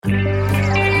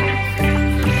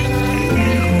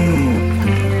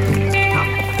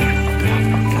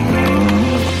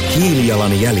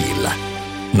Hiilijalanjäljillä.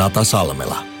 Nata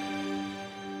Salmela.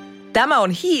 Tämä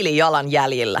on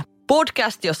Hiilijalanjäljillä.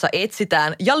 Podcast, jossa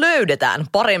etsitään ja löydetään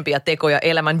parempia tekoja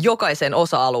elämän jokaiseen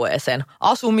osa-alueeseen.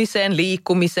 Asumiseen,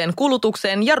 liikkumiseen,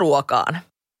 kulutukseen ja ruokaan.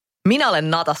 Minä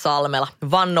olen Nata Salmela,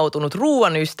 vannoutunut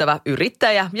ruoan ystävä,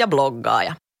 yrittäjä ja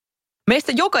bloggaaja.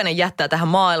 Meistä jokainen jättää tähän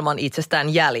maailmaan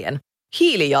itsestään jäljen.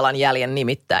 Hiilijalanjäljen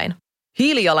nimittäin.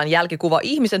 Hiilijalanjälki kuvaa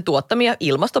ihmisen tuottamia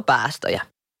ilmastopäästöjä.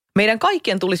 Meidän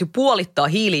kaikkien tulisi puolittaa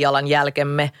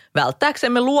hiilijalanjälkemme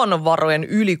välttääksemme luonnonvarojen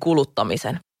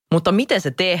ylikuluttamisen. Mutta miten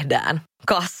se tehdään?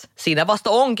 Siinä vasta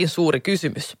onkin suuri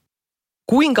kysymys.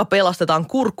 Kuinka pelastetaan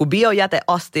kurkku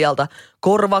biojäteastialta,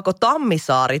 korvaako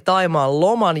Tammisaari Taimaan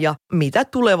loman ja mitä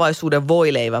tulevaisuuden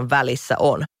voileivän välissä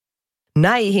on?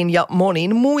 Näihin ja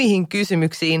moniin muihin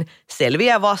kysymyksiin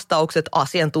selviää vastaukset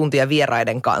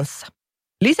asiantuntijavieraiden kanssa.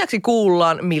 Lisäksi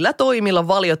kuullaan, millä toimilla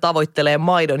Valio tavoittelee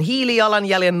maidon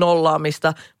hiilijalanjäljen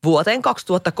nollaamista vuoteen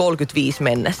 2035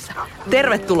 mennessä.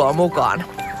 Tervetuloa mukaan!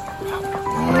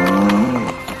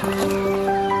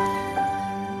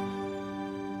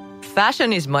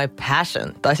 Fashion is my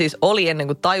passion, tai siis oli ennen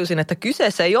kuin tajusin, että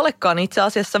kyseessä ei olekaan itse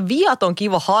asiassa viaton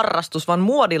kiva harrastus, vaan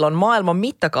muodilla on maailman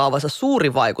mittakaavassa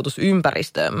suuri vaikutus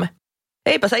ympäristöömme.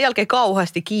 Eipä sen jälkeen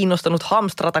kauheasti kiinnostanut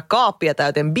hamstrata kaappia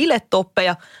täyteen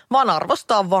bilettoppeja, vaan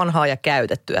arvostaa vanhaa ja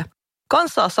käytettyä.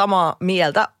 Kanssaa samaa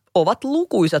mieltä ovat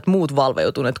lukuisat muut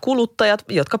valveutuneet kuluttajat,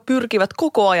 jotka pyrkivät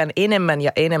koko ajan enemmän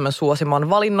ja enemmän suosimaan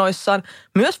valinnoissaan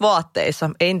myös vaatteissa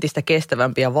entistä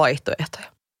kestävämpiä vaihtoehtoja.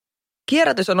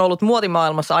 Kierrätys on ollut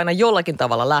muotimaailmassa aina jollakin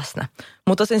tavalla läsnä,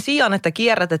 mutta sen sijaan, että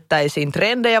kierrätettäisiin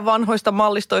trendejä vanhoista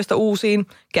mallistoista uusiin,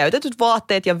 käytetyt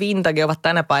vaatteet ja vintage ovat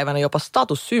tänä päivänä jopa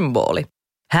statussymboli.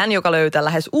 Hän, joka löytää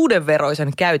lähes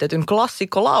uudenveroisen käytetyn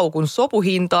klassikkolaukun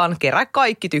sopuhintaan, kerää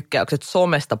kaikki tykkäykset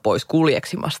somesta pois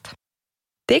kuljeksimasta.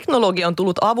 Teknologia on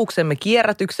tullut avuksemme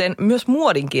kierrätykseen, myös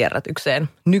muodin kierrätykseen.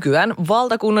 Nykyään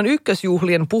valtakunnan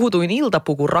ykkösjuhlien puhutuin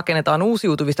iltapuku rakennetaan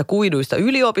uusiutuvista kuiduista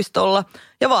yliopistolla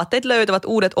ja vaatteet löytävät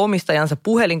uudet omistajansa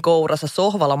puhelinkourassa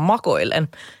sohvalla makoillen.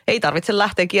 Ei tarvitse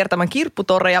lähteä kiertämään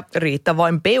kirpputoreja, riittää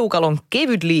vain peukalon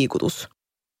kevyt liikutus.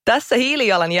 Tässä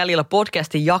Hiilijalanjäljellä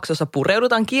podcastin jaksossa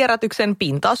pureudutaan kierrätyksen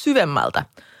pintaa syvemmältä.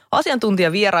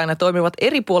 Asiantuntijavieraina toimivat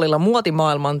eri puolilla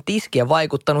muotimaailman tiskiä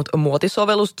vaikuttanut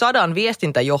muotisovellus Zadan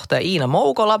viestintäjohtaja Iina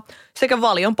Moukola sekä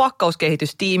Valion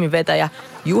pakkauskehitystiimin vetäjä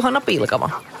Juhana Pilkama.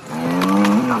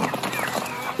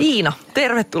 Iina,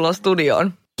 tervetuloa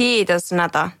studioon. Kiitos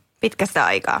Nata, pitkästä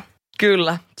aikaa.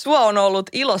 Kyllä. Sua on ollut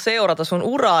ilo seurata sun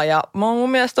uraa ja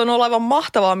mun mielestä on ollut aivan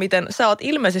mahtavaa, miten sä oot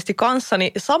ilmeisesti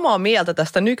kanssani samaa mieltä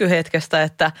tästä nykyhetkestä,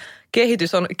 että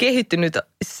kehitys on kehittynyt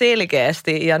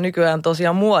selkeästi ja nykyään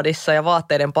tosiaan muodissa ja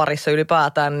vaatteiden parissa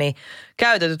ylipäätään, niin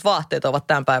käytetyt vaatteet ovat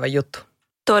tämän päivän juttu.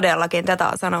 Todellakin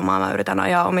tätä sanomaa mä yritän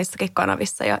ajaa omissakin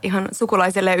kanavissa ja ihan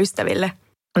sukulaisille ja ystäville.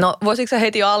 No voisitko sä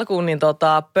heti alkuun niin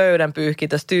pöydän pyyhkiä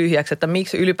tästä tyhjäksi, että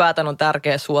miksi ylipäätään on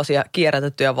tärkeä suosia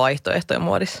kierrätettyjä vaihtoehtoja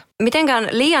muodissa? Mitenkään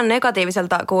liian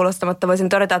negatiiviselta kuulostamatta voisin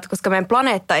todeta, että koska meidän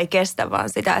planeetta ei kestä vaan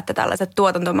sitä, että tällaiset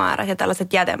tuotantomäärät ja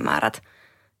tällaiset jätemäärät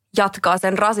jatkaa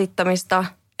sen rasittamista,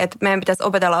 että meidän pitäisi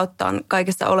opetella ottaa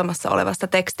kaikessa olemassa olevasta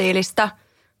tekstiilistä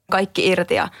kaikki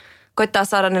irti ja koittaa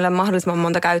saada niille mahdollisimman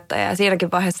monta käyttäjää. Ja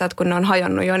siinäkin vaiheessa, että kun ne on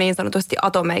hajonnut jo niin sanotusti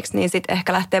atomeiksi, niin sitten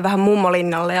ehkä lähtee vähän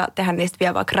mummolinnalle ja tehdä niistä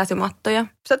vielä vaikka räsymattoja.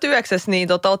 Sä työksessä niin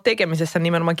oot tekemisessä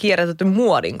nimenomaan kierrätetyn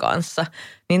muodin kanssa.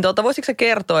 Niin voisitko sä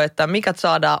kertoa, että mikä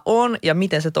Zada on ja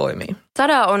miten se toimii?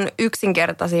 Zada on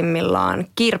yksinkertaisimmillaan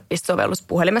kirppissovellus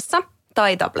puhelimessa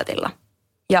tai tabletilla.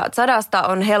 Ja Zadasta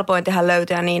on helpoin tehdä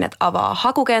löytöjä niin, että avaa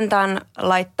hakukentän,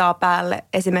 laittaa päälle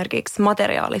esimerkiksi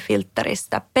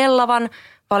materiaalifiltteristä pellavan,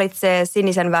 valitsee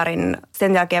sinisen värin,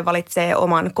 sen jälkeen valitsee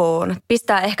oman koon.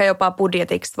 Pistää ehkä jopa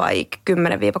budjetiksi vaikka 10-30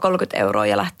 €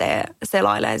 ja lähtee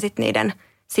selailemaan sitten niiden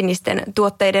sinisten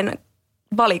tuotteiden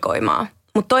valikoimaa.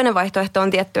 Mutta toinen vaihtoehto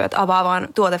on tietty, että avaa vaan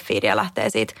tuotefiidiä ja lähtee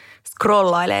siitä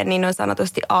scrollailemaan niin on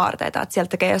sanotusti aarteita. Että sieltä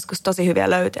tekee joskus tosi hyviä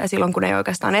löytöjä. Silloin kun ei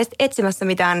oikeastaan etsimässä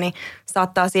mitään, niin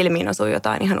saattaa silmiin osua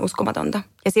jotain ihan uskomatonta.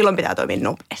 Ja silloin pitää toimia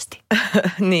nopeasti.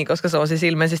 Niin, koska se on siis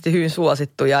ilmeisesti hyvin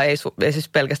suosittu ja ei siis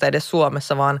pelkästään edes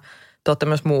Suomessa, vaan te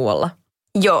myös muualla.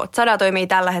 Joo, Zada toimii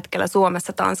tällä hetkellä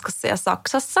Suomessa, Tanskassa ja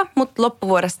Saksassa, mutta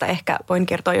loppuvuodesta ehkä voin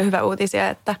kertoa jo hyvä uutisia,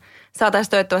 että saataisiin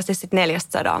toivottavasti sitten 4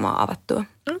 Zadaa avattua.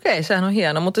 Okei, sehän on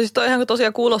hieno, mutta siis toihan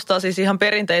tosiaan kuulostaa siis ihan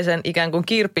perinteisen ikään kuin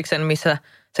kirppiksen, missä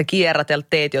sä kierrätelt,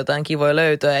 teet jotain kivoja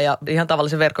löytöjä ja ihan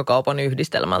tavallisen verkkokaupan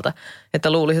yhdistelmältä.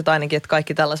 Että luulisit ainakin, että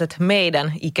kaikki tällaiset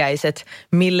meidän ikäiset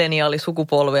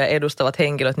milleniaalisukupolvia edustavat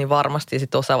henkilöt, niin varmasti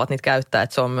sitten osaavat niitä käyttää,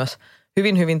 että se on myös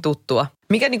hyvin, hyvin tuttua.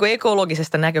 Mikä niin kuin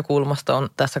ekologisesta näkökulmasta on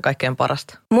tässä kaikkein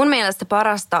parasta? Mun mielestä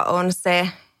parasta on se,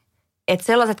 Että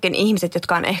sellaisetkin ihmiset,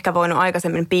 jotka on ehkä voinut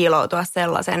aikaisemmin piiloutua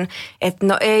sellaisen, että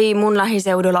no ei mun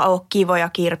lähiseudulla ole kivoja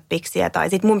kirppiksiä tai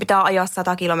sit mun pitää ajaa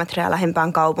 100 kilometriä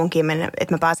lähempään kaupunkiin,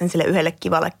 että mä pääsen sille yhdelle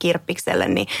kivalle kirppikselle,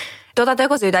 niin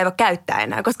tekosyytä ei voi käyttää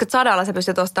enää, koska Zadalla sä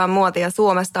pystyt ostamaan muotia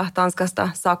Suomesta, Tanskasta,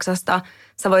 Saksasta.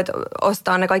 Sä voit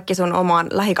ostaa ne kaikki sun omaan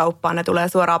lähikauppaan, ne tulee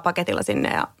suoraan paketilla sinne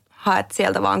ja haet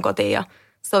sieltä vaan kotiin ja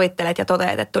sovittelet ja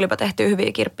toteat, että tulipa tehtyä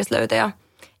hyviä kirppislöytöjä.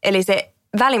 Eli se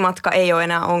välimatka ei ole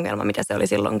enää ongelma, mitä se oli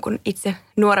silloin, kun itse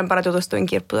nuorempana tutustuin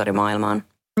kirpputorimaailmaan.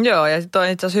 Joo, ja toi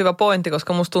on itse asiassa hyvä pointti,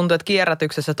 koska musta tuntuu, että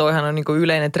kierrätyksessä toihan on niinku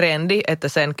yleinen trendi, että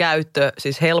sen käyttö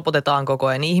siis helpotetaan koko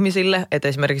ajan ihmisille. Että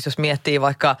esimerkiksi jos miettii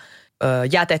vaikka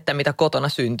jätettä, mitä kotona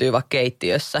syntyy vaikka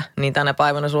keittiössä, niin tänä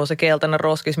päivänä sulla on se keltainen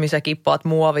roskis, missä kippaat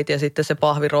muovit ja sitten se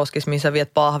pahviroskis, missä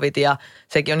viet pahvit ja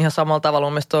sekin on ihan samalla tavalla.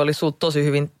 Mun mielestä toi oli sulta tosi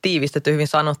hyvin tiivistetty, hyvin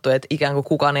sanottu, että ikään kuin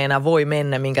kukaan ei enää voi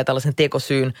mennä minkä tällaisen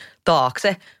tekosyyn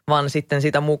taakse, vaan sitten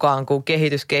sitä mukaan, kun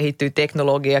kehitys kehittyy,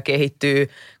 teknologia kehittyy,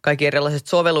 kaikki erilaiset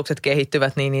sovellukset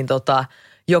kehittyvät, niin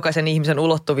jokaisen ihmisen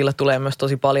ulottuvilla tulee myös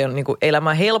tosi paljon niin kuin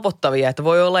elämää helpottavia, että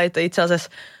voi olla, että itse asiassa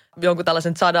jonkun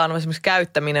tällaisen Zadan esimerkiksi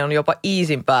käyttäminen on jopa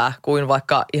iisimpää kuin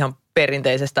vaikka ihan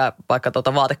perinteisestä vaikka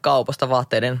vaatekaupasta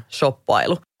vaatteiden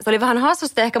shoppailu. Se oli vähän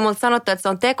hassusti ehkä multa sanottu, että se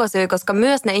on tekosyy, koska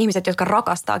myös ne ihmiset, jotka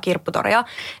rakastaa kirpputoria,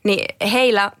 niin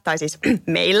heillä, tai siis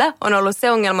meillä, on ollut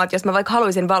se ongelma, että jos mä vaikka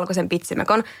haluaisin valkoisen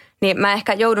pitsimekon, niin mä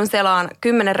ehkä joudun selaan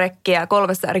 10 rekkiä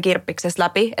 3 eri kirppiksessä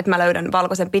läpi, että mä löydän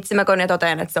valkoisen pitsimekon ja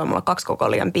totean, että se on mulla 2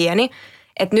 koko liian pieni.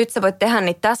 Että nyt sä voit tehdä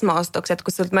niitä täsmäostoksia, että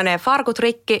kun sulta menee farkut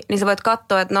rikki, niin sä voit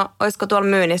katsoa, että no olisiko tuolla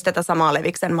myynnissä tätä samaa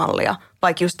leviksen mallia,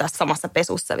 vaikka just tässä samassa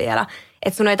pesussa vielä.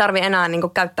 Että sun ei tarvi enää niinku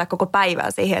käyttää koko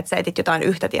päivää siihen, että sä etit jotain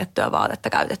yhtä tiettyä vaatetta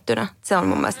käytettynä. Se on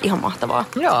mun mielestä ihan mahtavaa.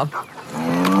 Joo.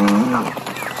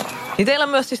 Niin teillä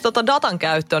myös siis datan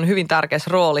käyttö on hyvin tärkeässä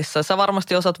roolissa. Sä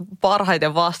varmasti osaat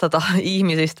parhaiten vastata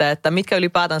ihmisistä, että mitkä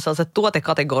ylipäätään sellaiset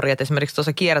tuotekategoriat esimerkiksi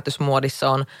tuossa kierrätysmuodissa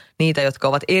on niitä, jotka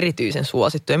ovat erityisen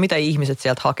suosittuja. Mitä ihmiset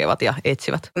sieltä hakevat ja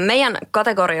etsivät? Meidän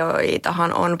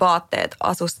kategorioitahan on vaatteet,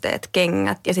 asusteet,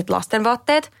 kengät ja sitten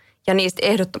lastenvaatteet. Ja niistä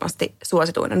ehdottomasti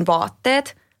suosituinen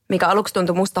vaatteet, mikä aluksi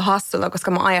tuntui musta hassulta,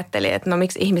 koska mä ajattelin, että no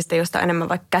miksi ihmiset ei ostaa enemmän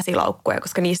vaikka käsilaukkuja,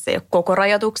 koska niissä ei ole koko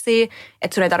rajoituksia,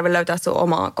 että sun ei tarvitse löytää sun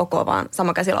omaa kokoa, vaan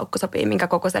sama käsilaukku sopii minkä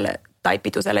kokoiselle tai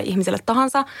pituiselle ihmiselle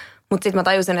tahansa. Mutta sitten mä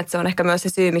tajusin, että se on ehkä myös se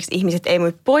syy, miksi ihmiset ei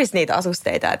myy pois niitä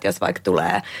asusteita, että jos vaikka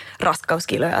tulee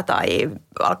raskauskiloja tai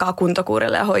alkaa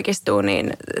kuntokuurille ja hoikistuu,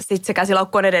 niin sitten se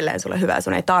käsilaukku on edelleen sulle hyvä ja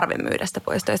sun ei tarvitse myydä sitä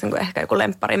pois, toisin kuin ehkä joku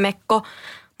lempparimekko.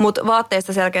 Mutta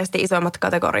vaatteista selkeästi isoimmat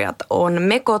kategoriat on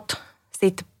mekot,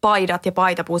 sitten paidat ja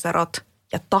paitapuserot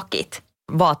ja takit.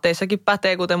 Vaatteissakin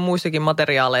pätee, kuten muissakin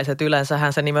materiaaleissa, että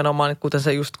yleensähän se nimenomaan, kuten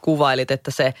sä just kuvailit,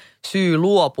 että se syy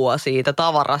luopua siitä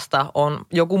tavarasta on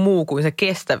joku muu kuin se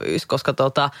kestävyys, koska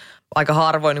aika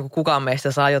harvoin niin kukaan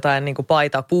meistä saa jotain niin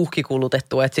paita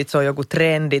puhkikulutettua, että sitten se on joku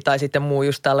trendi tai sitten muu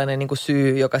just tällainen niin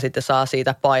syy, joka sitten saa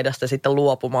siitä paidasta sitten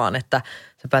luopumaan, että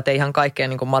se pätee ihan kaikkeen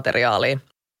niin materiaaliin.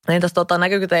 Entäs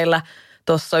näkyykö teillä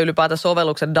tuossa ylipäätään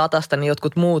sovelluksen datasta niin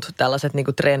jotkut muut tällaiset niin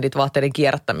trendit vaatteiden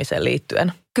kierrättämiseen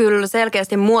liittyen? Kyllä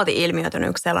selkeästi muoti-ilmiöt on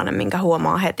yksi sellainen, minkä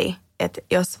huomaa heti, että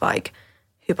jos vaikka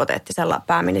hypoteettisella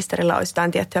pääministerillä olisi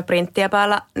jotain tiettyä printtiä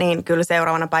päällä, niin kyllä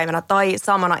seuraavana päivänä tai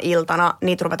samana iltana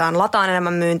niitä ruvetaan lataan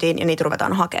enemmän myyntiin ja niitä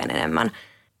ruvetaan hakemaan enemmän.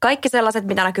 Kaikki sellaiset,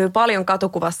 mitä näkyy paljon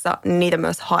katukuvassa, niitä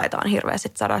myös haetaan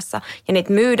hirveästi Zadassa. Ja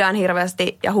niitä myydään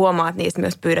hirveästi ja huomaa, että niistä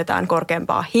myös pyydetään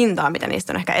korkeampaa hintaa, mitä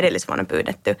niistä on ehkä edellisvuonna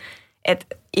pyydetty. Että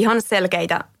ihan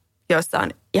selkeitä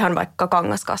jossain ihan vaikka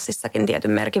kangaskassissakin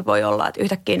tietyn merkin voi olla, että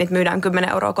yhtäkkiä niitä myydään 10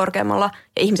 euroa korkeammalla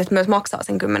ja ihmiset myös maksaa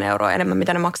sen 10 euroa enemmän,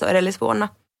 mitä ne maksoi edellisvuonna.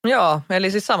 Joo,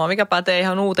 eli siis sama, mikä pätee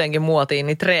ihan uuteenkin muotiin,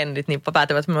 niin trendit niin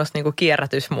päätyvät myös niin kuin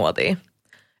kierrätysmuotiin.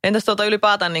 Entäs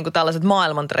ylipäätään niin kuin tällaiset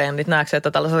maailmantrendit, näetkö,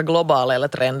 että tällaisilla globaaleilla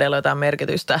trendeillä on jotain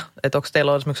merkitystä? Että onko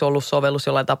teillä esimerkiksi ollut sovellus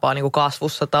jollain tapaa niin kuin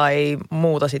kasvussa tai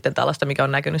muuta sitten tällaista, mikä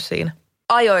on näkynyt siinä?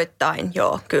 Ajoittain,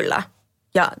 joo, kyllä.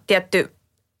 Ja tietty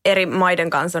eri maiden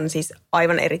kanssa on siis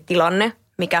aivan eri tilanne,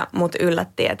 mikä mut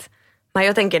yllätti, että mä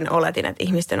jotenkin oletin, että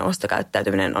ihmisten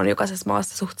ostokäyttäytyminen on jokaisessa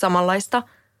maassa suht samanlaista,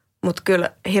 mutta kyllä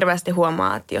hirveästi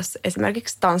huomaa, että jos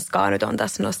esimerkiksi Tanskaa nyt on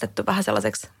tässä nostettu vähän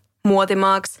sellaiseksi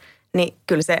muotimaaksi, niin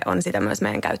kyllä se on sitä myös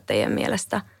meidän käyttäjien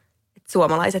mielestä. Että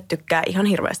suomalaiset tykkää ihan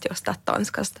hirveästi ostaa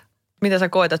Tanskasta. Mitä sä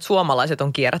koet, että suomalaiset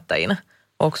on kierrättäjinä?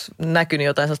 Onko näkynyt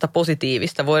jotain sellaista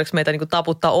positiivista? Voidaanko meitä niin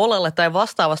taputtaa olelle tai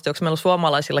vastaavasti, onko meillä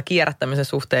suomalaisilla kierrättämisen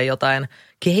suhteen jotain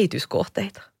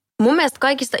kehityskohteita? Mun mielestä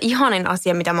kaikista ihanin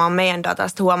asia, mitä mä oon meidän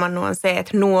datasta huomannut, on se,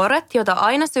 että nuoret, joita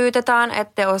aina syytetään,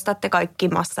 että te ostatte kaikki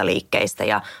massaliikkeistä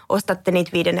ja ostatte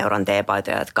niitä 5 euron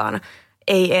teepaitoja, jotka on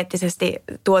ei-eettisesti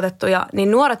tuotettuja,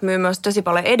 niin nuoret myy myös tosi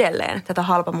paljon edelleen tätä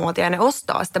halpamuotia ja ne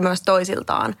ostaa sitä myös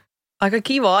toisiltaan. Aika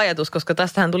kiva ajatus, koska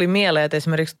tästähän tuli mieleen, että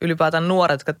esimerkiksi ylipäätään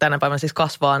nuoret, jotka tänä päivänä siis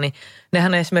kasvaa, niin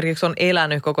nehän esimerkiksi on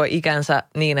elänyt koko ikänsä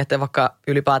niin, että vaikka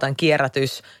ylipäätään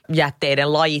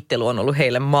kierrätysjätteiden lajittelu on ollut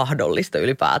heille mahdollista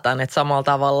ylipäätään, että samalla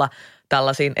tavalla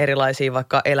tällaisiin erilaisiin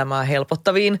vaikka elämää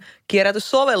helpottaviin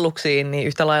kierrätyssovelluksiin, niin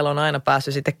yhtä lailla on aina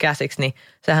päässyt sitten käsiksi, niin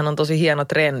sehän on tosi hieno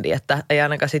trendi, että ei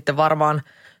ainakaan sitten varmaan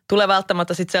tule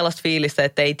välttämättä sitten sellaista fiilistä,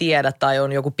 että ei tiedä tai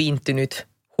on joku pinttynyt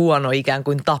huono ikään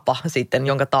kuin tapa sitten,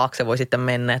 jonka taakse voi sitten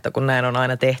mennä, että kun näin on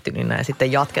aina tehty, niin näin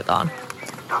sitten jatketaan.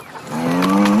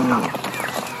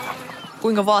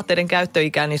 Kuinka vaatteiden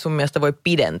käyttöikää niin sun mielestä voi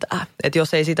pidentää? Että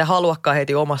jos ei sitä haluakaan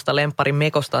heti omasta lempparin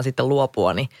mekostaan sitten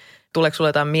luopua, niin tuleeko sulle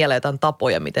jotain mieleen jotain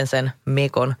tapoja, miten sen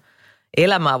mekon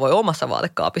elämää voi omassa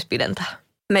vaatekaapissa pidentää?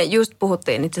 Me just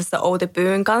puhuttiin itse asiassa Outi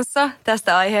Pyyn kanssa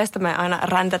tästä aiheesta. Me aina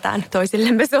räntätään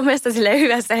toisillemme somesta silleen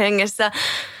hyvässä hengessä,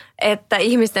 että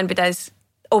ihmisten pitäisi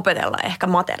opetella ehkä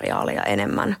materiaalia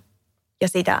enemmän ja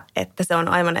sitä, että se on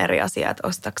aivan eri asia, että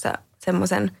ostatko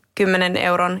semmoisen 10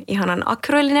 euron ihanan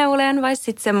akryylineuleen vai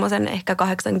sitten semmoisen ehkä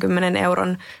 80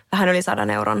 euron, vähän yli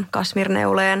 100 euron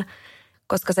kashmirneuleen,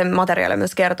 koska se materiaali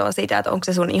myös kertoo siitä, että onko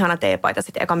se sun ihana teepaita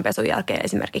sitten ekan pesun jälkeen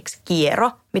esimerkiksi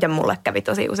kiero, miten mulle kävi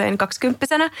tosi usein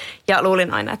 20-vuotiaana. Ja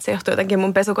luulin aina, että se johtui jotenkin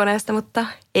mun pesukoneesta, mutta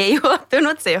ei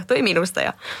johtunut. Se johtui minusta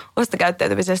ja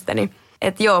ostokäyttäytymisestäni.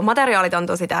 Että joo, materiaalit on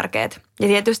tosi tärkeät. Ja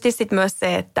tietysti sitten myös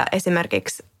se, että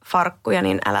esimerkiksi farkkuja,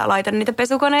 niin älä laita niitä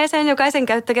pesukoneeseen jokaisen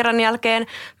käyttökerran jälkeen.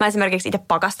 Mä esimerkiksi itse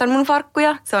pakastan mun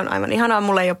farkkuja. Se on aivan ihanaa.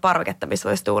 Mulla ei ole parveketta, missä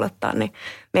voisi tuulettaa. Niin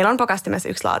meillä on pakastimessa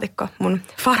yksi laatikko mun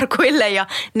farkuille ja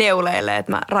neuleille,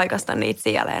 että mä raikastan niitä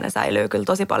siellä ja ne säilyy kyllä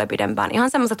tosi paljon pidempään.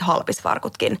 Ihan semmoiset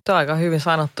halpisfarkutkin. Tämä on aika hyvin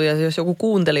sanottu ja jos joku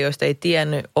kuuntelijoista ei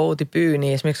tiennyt Outi Pyy,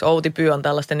 niin esimerkiksi Outi Pyy on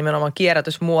tällaisten nimenomaan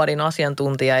kierrätysmuodin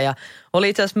asiantuntija ja oli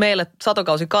itse asiassa meille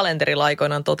satokausikalenteri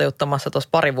aikoinaan toteuttamassa tuossa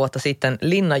pari vuotta sitten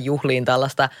linnanjuhliin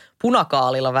tällaista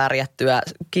punakaalilla värjättyä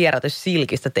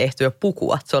kierrätyssilkistä tehtyä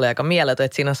pukua. Se oli aika mieletön,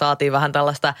 että siinä saatiin vähän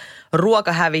tällaista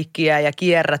ruokahävikkiä ja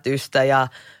kierrätystä ja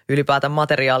ylipäätään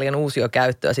materiaalien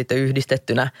uusiokäyttöä sitten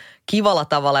yhdistettynä kivalla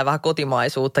tavalla ja vähän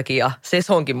kotimaisuuttakin ja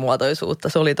sesonkin muotoisuutta.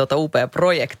 Se oli upea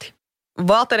projekti.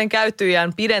 Vaatteiden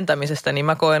käyttöiän pidentämisestä, niin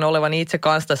mä koen olevani itse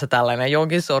kanssa tässä tällainen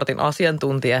jonkin sortin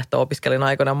asiantuntija, että opiskelin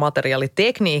aikoinaan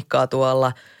materiaalitekniikkaa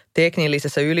tuolla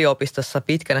teknillisessä yliopistossa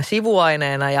pitkänä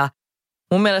sivuaineena ja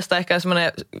mun mielestä ehkä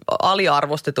semmoinen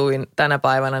aliarvostetuin tänä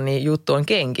päivänä niin juttu on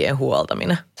kenkien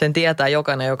huoltaminen. Sen tietää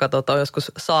jokainen, joka on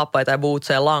joskus saappaita ja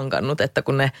bootseja lankannut, että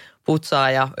kun ne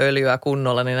putsaa ja öljyä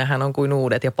kunnolla, niin nehän on kuin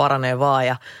uudet ja paranee vaan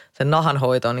ja sen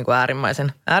nahanhoito on niin kuin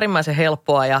äärimmäisen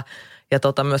helppoa ja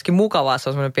myöskin mukavaa, se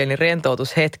on semmoinen pieni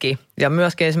rentoutushetki. Ja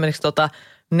myöskin esimerkiksi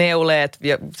neuleet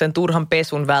ja sen turhan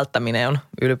pesun välttäminen on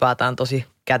ylipäätään tosi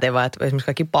kätevää. Että esimerkiksi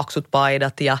kaikki paksut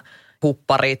paidat ja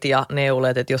hupparit ja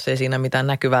neuleet, että jos ei siinä mitään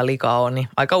näkyvää likaa ole, niin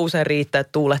aika usein riittää,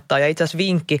 että tuulettaa. Ja itse asiassa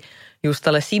vinkki just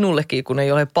tälle sinullekin, kun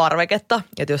ei ole parveketta,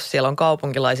 että jos siellä on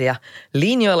kaupunkilaisia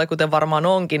linjoilla, kuten varmaan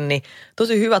onkin, niin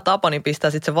tosi hyvä tapa, niin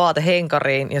pistää sitten se vaate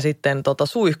henkariin ja sitten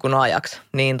suihkun ajaksi,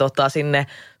 niin sinne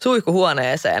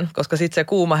suihkuhuoneeseen, koska sitten se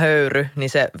kuuma höyry, niin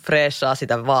se freshaa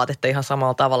sitä vaatetta ihan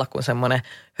samalla tavalla kuin semmoinen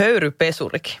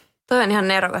höyrypesurikin. Toi on ihan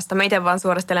nerokasta. Mä itse vaan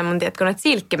suoristelen mun näitä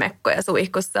silkkimekkoja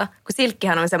suihkussa, kun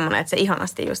silkkihän on semmoinen, että se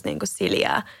ihanasti just niin kuin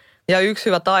siljää. Ja yksi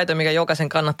hyvä taito, mikä jokaisen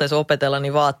kannattaisi opetella,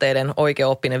 niin vaatteiden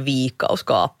oikeaoppinen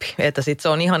viikkauskaappi. Että sitten se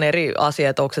on ihan eri asia,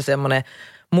 että onko se semmoinen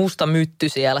musta mytty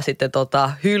siellä sitten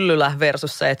hyllyllä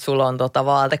versus se, että sulla on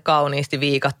vaate kauniisti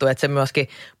viikattu, että se myöskin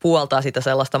puoltaa sitä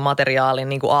sellaista materiaalin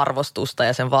niin kuin arvostusta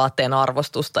ja sen vaatteen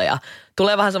arvostusta. Ja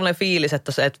tulee vähän semmoinen fiilis,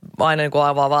 että se, että aina niin kuin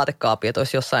avaa vaatekaappi, että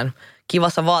olisi jossain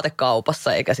kivassa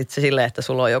vaatekaupassa, eikä sitten se silleen, että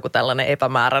sulla on joku tällainen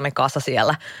epämääräinen kasa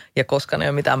siellä ja koska ne ei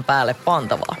ole mitään päälle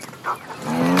pantavaa.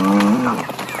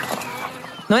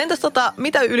 No entäs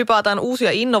mitä ylipäätään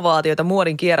uusia innovaatioita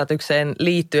muodin kierrätykseen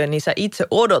liittyen, niin sä itse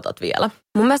odotat vielä?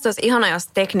 Mun mielestä olisi ihana, jos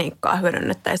tekniikkaa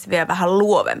hyödynnettäisiin vielä vähän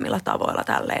luovemmilla tavoilla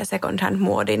tälleen second hand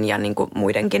muodin ja niin kuin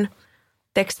muidenkin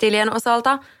tekstiilien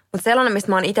osalta. Mutta sellainen, mistä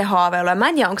mä oon itse haaveillut, ja mä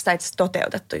en tiedä, onko sitä itse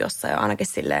toteutettu jossain ainakin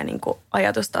silleen niin kuin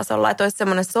ajatustasolla, että olisi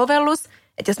semmoinen sovellus,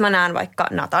 että jos mä näen vaikka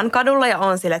Natan kadulla ja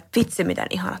on silleen, että vitsi miten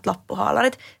ihanat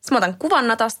lappuhaalarit, sitten mä otan kuvan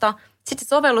Natasta, sitten se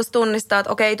sovellus tunnistaa,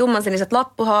 että okei, tummansiniset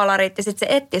lappuhaalarit, ja sitten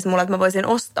se etsisi mulle, että mä voisin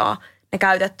ostaa ne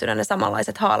käytettynä ne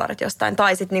samanlaiset haalarit jostain,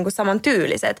 tai sitten niinku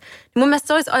samantyyliset. Niin mun mielestä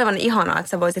se olisi aivan ihanaa, että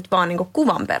sä voisit vaan niinku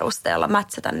kuvan perusteella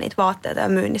mätsätä niitä vaatteita ja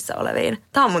myynnissä oleviin.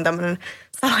 Tämä on mun tämmöinen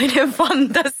salainen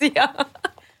fantasia.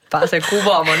 Pääsee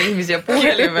kuvaamaan ihmisiä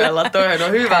puhelimella, toi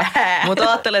on hyvä. Mutta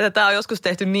ajattelen, että tämä on joskus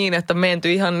tehty niin, että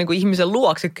menty ihan niin kuin ihmisen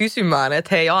luokse kysymään,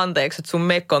 että hei anteeksi, että sun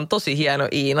mekko on tosi hieno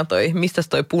Iina mistäs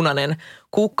toi punainen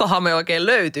kukkahame oikein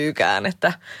löytyykään.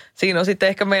 Että siinä on sitten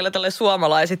ehkä meillä tälle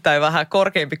suomalaisittain vähän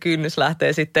korkeampi kynnys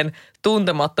lähtee sitten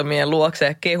tuntemattomien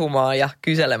luokse kehumaan ja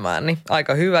kyselemään, niin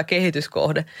aika hyvä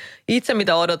kehityskohde. Itse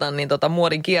mitä odotan, niin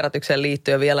muodin kierrätykseen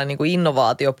liittyen vielä niin kuin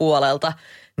innovaatiopuolelta,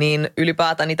 niin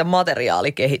ylipäätään niitä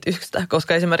materiaalikehitystä,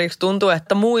 koska esimerkiksi tuntuu,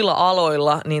 että muilla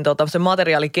aloilla niin se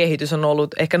materiaalikehitys on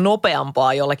ollut ehkä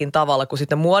nopeampaa jollakin tavalla kuin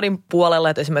sitten muodin puolella,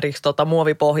 että esimerkiksi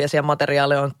muovipohjaisia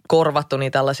materiaaleja on korvattu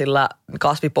niin tällaisilla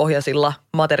kasvipohjaisilla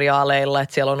materiaaleilla,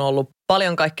 että siellä on ollut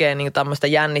paljon kaikkea niin tämmöistä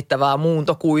jännittävää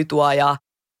muuntokuitua ja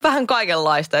vähän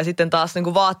kaikenlaista ja sitten taas niin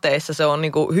kuin vaatteissa se on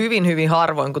niin kuin hyvin, hyvin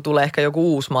harvoin, kun tulee ehkä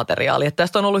joku uusi materiaali. Että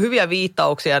tästä on ollut hyviä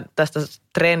viittauksia tästä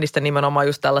trendistä nimenomaan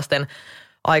just tällaisten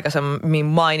aikaisemmin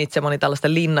mainitsemani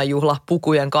tällaisten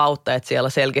linnanjuhlapukujen kautta, että siellä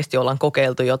selkeästi ollaan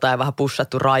kokeiltu jotain, vähän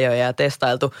pushattu rajoja ja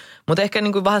testailtu. Mutta ehkä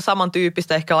niin kuin vähän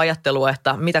samantyyppistä ehkä ajattelua,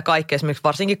 että mitä kaikkea esimerkiksi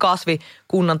varsinkin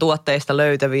kasvikunnan tuotteista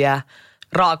löytäviä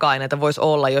raaka-aineita voisi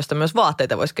olla, joista myös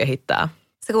vaatteita voisi kehittää.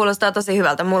 Se kuulostaa tosi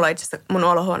hyvältä. Mulla itse asiassa mun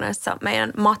olohuoneessa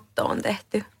meidän matto on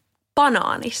tehty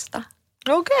banaanista.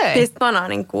 Okei. Niistä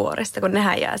banaanin kuorista, kun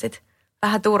nehän jää sitten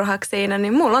vähän turhaksi siinä,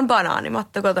 niin mulla on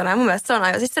banaanimatto kotona. Ja mun mielestä se on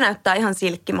ajo. Siis se näyttää ihan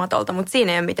silkkimatolta, mutta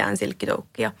siinä ei ole mitään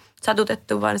silkkitoukkia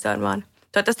satutettu, vaan se on vaan,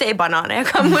 toivottavasti ei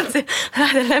banaanejakaan, mutta se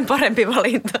lähdetään parempi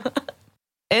valinta.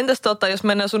 Entäs jos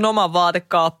mennään sun omaan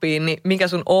vaatekaappiin, niin mikä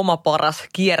sun oma paras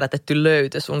kierrätetty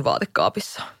löytö sun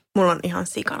vaatekaapissa? Mulla on ihan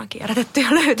sikana kierrätettyjä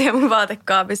löytöjä mun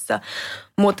vaatekaapissa,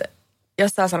 mutta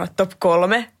jos saa sanoa top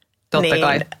 3, totta niin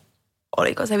kai.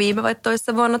 Oliko se viime vai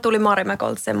toissa vuonna, tuli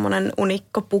Marimäkolta semmoinen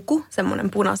unikkopuku,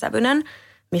 semmoinen punasävyinen,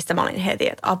 mistä mä olin heti,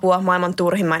 että apua, maailman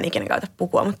turhin, mä en ikinä käytä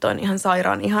pukua, mutta toi on ihan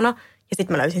sairaan ihana. Ja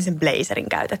sitten mä löysin sen blazerin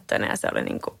käytettynä ja se oli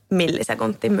niin kuin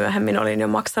millisekunti myöhemmin, olin jo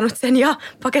maksanut sen ja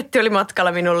paketti oli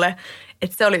matkalla minulle.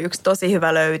 Että se oli yksi tosi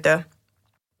hyvä löytö.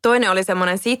 Toinen oli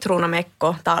semmoinen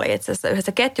sitruunamekko. Tämä oli itse asiassa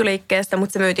yhdessä ketjuliikkeessä,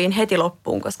 mutta se myytiin heti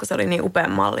loppuun, koska se oli niin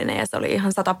upean mallinen ja se oli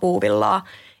ihan 100 puuvillaa.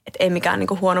 Että ei mikään niin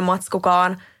kuin huono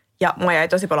matskukaan. Ja mua jäi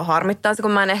tosi paljon harmittaa se,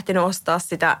 kun mä en ehtinyt ostaa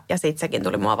sitä. Ja sitten sekin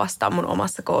tuli mua vastaan mun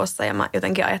omassa koossa. Ja mä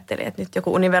jotenkin ajattelin, että nyt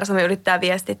joku universumi yrittää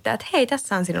viestittää, että hei,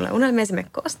 tässä on sinulle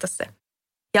unelmiesimekko, osta se.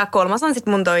 Ja kolmas on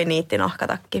sitten mun toi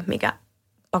niittinahkatakki, mikä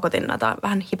pakotin näitä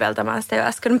vähän hipeltämään sitä jo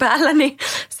äsken päällä. Niin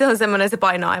se on semmoinen, se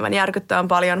painaa aivan järkyttävän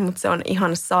paljon, mutta se on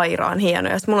ihan sairaan hieno.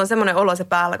 Ja mulla on semmoinen olo se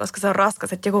päällä, koska se on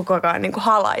raskas, että joku koko ajan niin kuin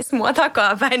halaisi mua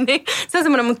takapäin. Niin se on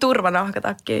semmoinen mun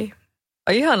turvanahkatakki.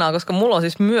 Ihanaa, koska mulla on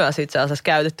siis myös itse asiassa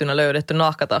käytettynä löydetty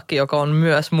nahkatakki, joka on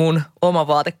myös mun oma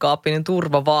vaatekaappini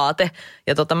turvavaate.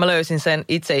 Ja mä löysin sen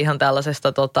itse ihan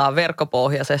tällaisesta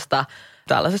verkkopohjaisesta,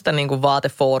 tällaisesta niin kuin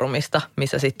vaatefoorumista,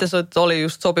 missä sitten se oli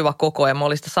just sopiva koko ja mä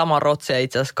olin sitä samaa rotsia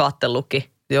itse asiassa kattellutkin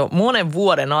jo monen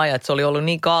vuoden ajan, että se oli ollut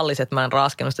niin kallis, että mä en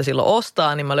raskenut sitä silloin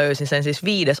ostaa, niin mä löysin sen siis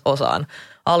 5/5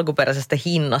 alkuperäisestä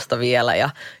hinnasta vielä ja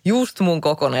just mun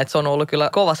kokoinen, että se on ollut kyllä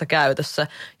kovassa käytössä.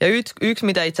 Ja yksi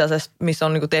mitä itse asiassa, missä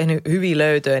on niinku tehnyt hyviä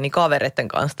löytöjä, niin kavereiden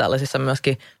kanssa tällaisissa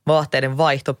myöskin vaatteiden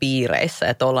vaihtopiireissä,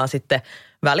 että ollaan sitten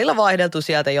välillä vaihdeltu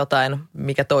sieltä jotain,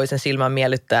 mikä toisen silmän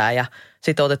miellyttää ja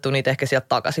sitten otettu niitä ehkä sieltä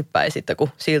takaisinpäin sitten, kun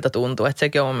siltä tuntuu, että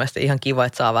sekin on mun mielestä ihan kiva,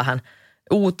 että saa vähän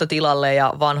uutta tilalle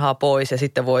ja vanhaa pois ja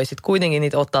sitten voi sitten kuitenkin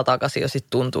niitä ottaa takaisin, jos sitten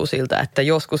tuntuu siltä, että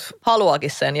joskus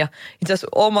haluakin sen. Ja itse asiassa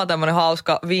oma tämmöinen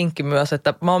hauska vinkki myös,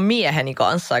 että mä oon mieheni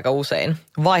kanssa aika usein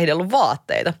vaihdellut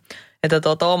vaatteita.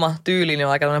 Että oma tyylini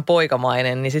on aika tämmöinen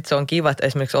poikamainen, niin sitten se on kiva, että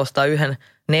esimerkiksi ostaa yhden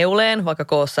neuleen, vaikka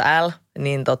koossa L,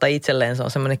 niin itselleen se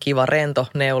on semmoinen kiva rento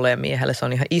neuleen miehelle, se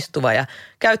on ihan istuva ja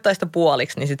käyttää sitä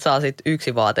puoliksi, niin sitten saa sitten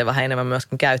yksi vaate vähän enemmän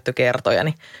myöskin käyttökertoja,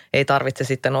 niin ei tarvitse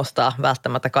sitten ostaa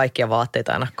välttämättä kaikkia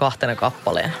vaatteita aina 2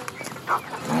 kappaleena.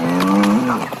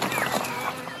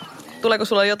 Tuleeko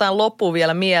sulla jotain loppuun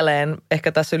vielä mieleen,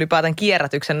 ehkä tässä ylipäätään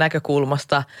kierrätyksen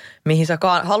näkökulmasta, mihin sä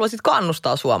haluaisit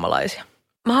kannustaa suomalaisia?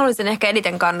 Mä haluaisin ehkä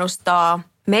eniten kannustaa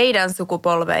meidän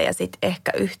sukupolvea ja sitten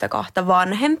ehkä 1-2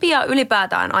 vanhempia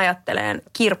ylipäätään ajatteleen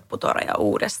kirpputoreja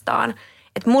uudestaan.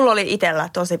 Et mulla oli itsellä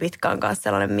tosi pitkään kanssa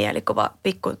sellainen mielikuva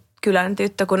pikkukylän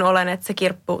tyttö, kun olen, että se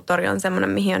kirpputori on semmoinen,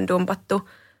 mihin on dumpattu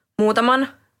muutaman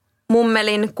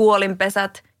mummelin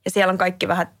kuolinpesät ja siellä on kaikki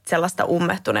vähän sellaista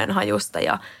ummehtuneen hajusta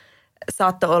ja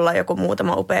saattoi olla joku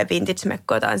muutama upea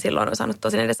vintage-mekko, jota en silloin osannut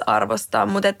tosin edes arvostaa,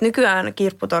 mutta nykyään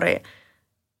kirpputori,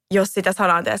 jos sitä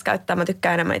sanaa edes käyttää, mä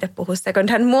tykkään enemmän itse puhua second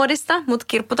hand muodista, mutta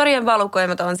kirpputorien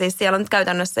valikoimat on siis, siellä on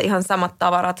käytännössä ihan samat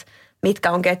tavarat,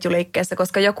 mitkä on ketjuliikkeessä,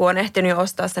 koska joku on ehtinyt jo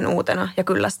ostaa sen uutena ja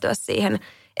kyllästyä siihen.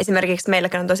 Esimerkiksi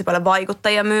meilläkin on tosi paljon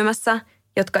vaikuttajia myymässä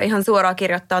jotka ihan suoraan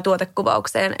kirjoittaa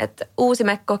tuotekuvaukseen, että uusi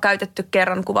mekko käytetty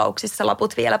kerran kuvauksissa,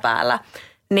 laput vielä päällä.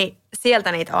 Niin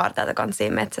sieltä niitä aarteita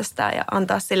kansiin metsästää ja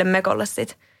antaa sille mekolle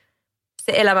sit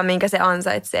se elämä, minkä se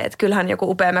ansaitsee. Että kyllähän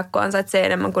joku upea mekko ansaitsee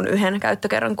enemmän kuin yhden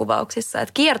käyttökerran kuvauksissa.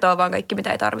 Että kierto on vaan kaikki,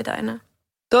 mitä ei tarvita enää.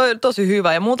 Toi on tosi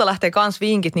hyvä ja muuta lähtee kans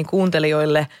vinkit niin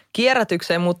kuuntelijoille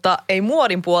kierrätykseen, mutta ei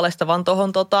muodin puolesta, vaan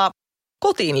tuohon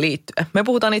kotiin liittyen. Me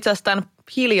puhutaan itse asiassa tämän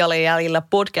Hiilijalanjäljellä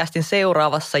podcastin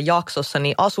seuraavassa jaksossa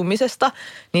niin asumisesta.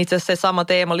 Niin itse asiassa se sama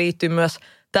teema liittyy myös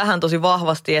tähän tosi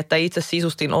vahvasti, että itse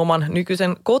sisustin oman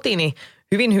nykyisen kotini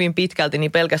hyvin pitkälti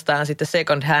niin pelkästään sitten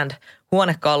second hand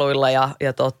huonekaluilla ja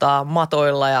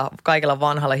matoilla ja kaikilla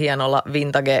vanhalla hienolla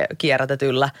vintage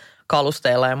kierrätetyllä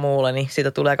kalusteilla ja muulla, niin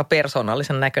siitä tulee aika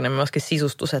persoonallisen näköinen myöskin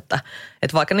sisustus, että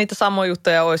vaikka niitä samoja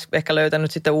juttuja olisi ehkä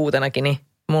löytänyt sitten uutenakin, niin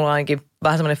mulla on ainakin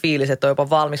vähän semmoinen fiilis, että on jopa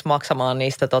valmis maksamaan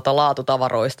niistä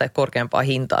laatutavaroista ja korkeampaa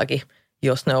hintaakin,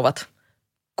 jos ne ovat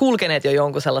kulkeneet jo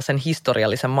jonkun sellaisen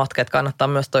historiallisen matkan, että kannattaa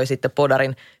myös toi sitten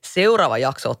Podarin seuraava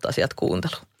jakso ottaa sieltä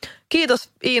kuunteluun. Kiitos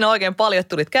Iina oikein paljon, että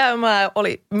tulit käymään.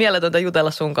 Oli mieletöntä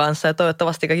jutella sun kanssa ja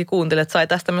toivottavasti kaikki kuuntelijat sai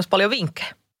tästä myös paljon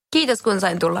vinkkejä. Kiitos, kun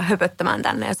sain tulla höpöttämään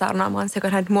tänne ja saarnaamaan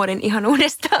second hand muodin ihan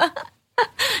uudestaan.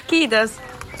 Kiitos.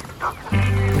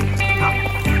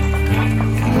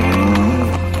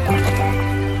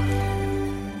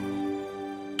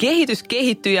 Kehitys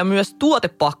kehittyy ja myös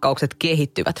tuotepakkaukset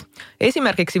kehittyvät.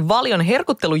 Esimerkiksi Valion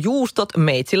herkuttelujuustot,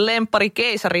 Meitsin lemppari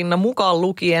keisarinna mukaan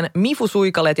lukien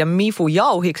Mifu-suikaleet ja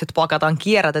Mifu-jauhikset pakataan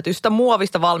kierrätetystä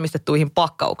muovista valmistettuihin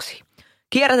pakkauksiin.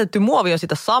 Kierrätetty muovi on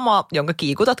sitä samaa, jonka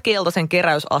kiikutat keltaisen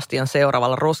keräysastian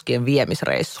seuraavalla roskien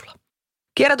viemisreissulla.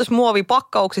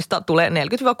 Kierrätysmuovipakkauksista tulee 40-60%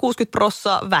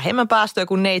 vähemmän päästöjä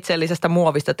kuin neitsellisestä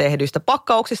muovista tehdyistä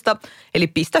pakkauksista, eli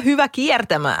pistä hyvä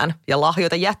kiertämään ja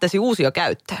lahjoita jättäsi uusia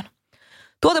käyttöön.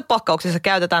 Tuotepakkauksissa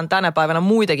käytetään tänä päivänä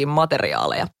muitakin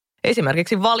materiaaleja.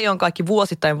 Esimerkiksi Valion kaikki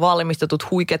vuosittain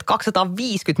valmistetut huikeat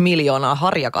 250 miljoonaa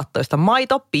harjakattoista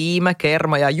maito, piimä,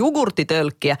 kerma ja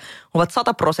jogurttitölkkiä ovat 100%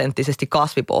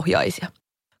 kasvipohjaisia.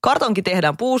 Kartonki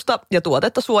tehdään puusta ja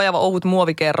tuotetta suojaava ohut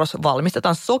muovikerros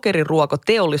valmistetaan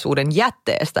sokeriruokoteollisuuden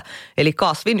jätteestä, eli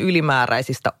kasvin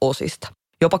ylimääräisistä osista.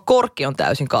 Jopa korkki on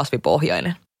täysin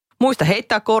kasvipohjainen. Muista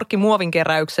heittää korkki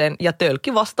muovinkeräykseen ja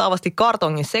tölkki vastaavasti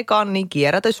kartongin sekaan, niin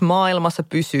kierrätysmaailmassa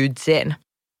pysyy zen.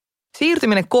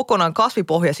 Siirtyminen kokonaan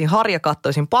kasvipohjaisiin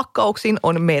harjakattoisiin pakkauksiin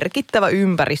on merkittävä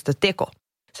ympäristöteko.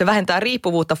 Se vähentää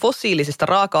riippuvuutta fossiilisista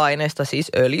raaka-aineista,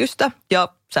 siis öljystä, ja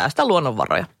säästää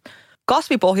luonnonvaroja.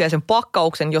 Kasvipohjaisen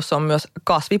pakkauksen, jossa on myös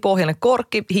kasvipohjainen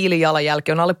korkki,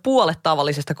 hiilijalanjälki on alle puolet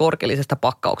tavallisesta korkeellisesta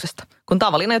pakkauksesta. Kun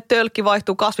tavallinen tölkki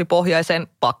vaihtuu kasvipohjaiseen,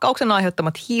 pakkauksen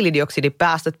aiheuttamat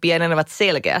hiilidioksidipäästöt pienenevät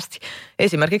selkeästi.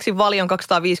 Esimerkiksi Valion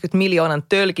 250 miljoonan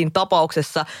tölkin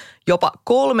tapauksessa jopa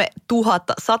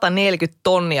 3140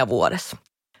 tonnia vuodessa.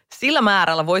 Sillä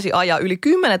määrällä voisi ajaa yli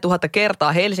 10 000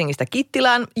 kertaa Helsingistä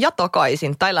Kittilään ja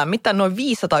takaisin tai lämmittää noin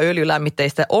 500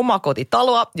 öljylämmitteistä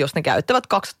omakotitaloa, jos ne käyttävät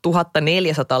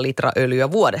 2400 litraa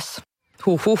öljyä vuodessa.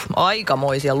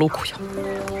 Aikamoisia lukuja.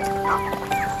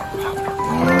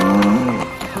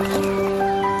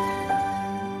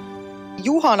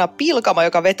 Juhana Pilkama,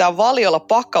 joka vetää Valiolla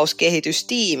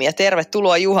pakkauskehitystiimiä.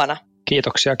 Tervetuloa Juhana.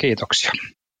 Kiitoksia.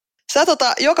 Sä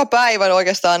joka päivä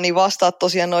oikeastaan niin vastaat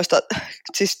tosiaan noista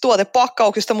siis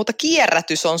tuotepakkauksista, mutta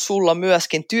kierrätys on sulla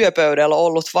myöskin työpöydällä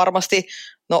ollut varmasti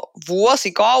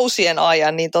vuosikausien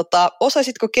ajan, niin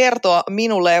osaisitko kertoa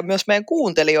minulle ja myös meidän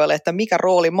kuuntelijoille, että mikä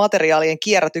rooli materiaalien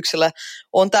kierrätyksellä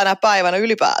on tänä päivänä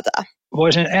ylipäätään?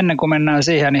 Voisin ennen kuin mennään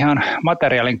siihen ihan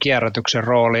materiaalin kierrätyksen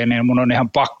rooliin, niin mun on ihan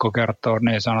pakko kertoa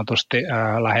niin sanotusti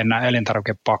lähinnä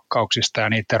elintarvikepakkauksista ja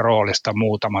niiden roolista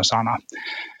muutama sana.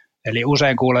 Eli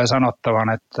usein kuulee sanottavan,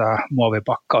 että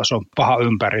muovipakkaus on paha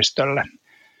ympäristölle.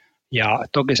 Ja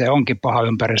toki se onkin paha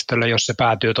ympäristölle, jos se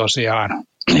päätyy tosiaan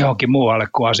johonkin muualle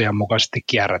kuin asianmukaisesti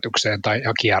kierrätykseen tai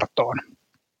kiertoon.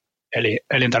 Eli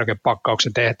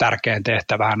elintarvikepakkauksen tärkein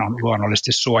tehtävähän on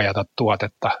luonnollisesti suojata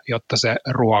tuotetta, jotta se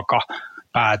ruoka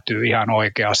päätyy ihan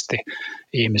oikeasti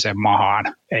ihmisen mahaan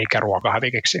eikä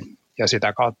ruokahävikiksi. Ja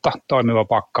sitä kautta toimiva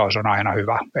pakkaus on aina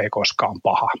hyvä, ei koskaan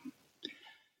paha.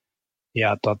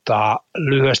 Ja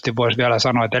lyhyesti voisi vielä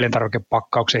sanoa, että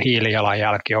elintarvikepakkauksen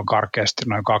hiilijalanjälki on karkeasti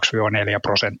noin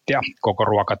 2-4% koko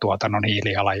ruokatuotannon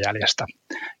hiilijalanjäljestä.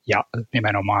 Ja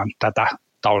nimenomaan tätä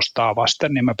taustaa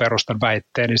vasten niin mä perustan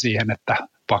väitteeni siihen, että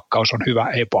pakkaus on hyvä,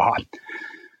 ei paha,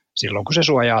 silloin kun se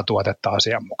suojaa tuotetta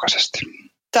asianmukaisesti.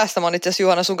 Tästä mä oon itse asiassa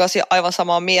Juhana sun kanssa aivan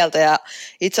samaa mieltä ja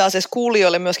itse asiassa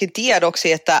kuulijoille myöskin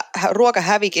tiedoksi, että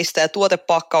ruokahävikistä ja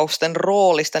tuotepakkausten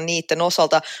roolista niiden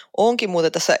osalta onkin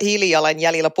muuten tässä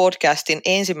Hiilijalanjäljellä podcastin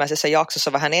ensimmäisessä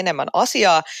jaksossa vähän enemmän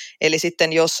asiaa. Eli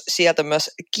sitten jos sieltä myös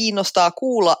kiinnostaa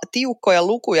kuulla tiukkoja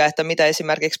lukuja, että mitä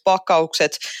esimerkiksi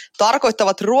pakkaukset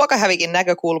tarkoittavat ruokahävikin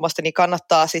näkökulmasta, niin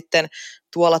kannattaa sitten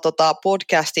tuolla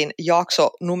podcastin jakso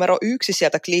numero 1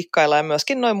 sieltä klikkailla ja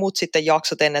myöskin noin muut sitten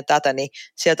jaksot ennen tätä, niin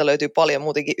sieltä löytyy paljon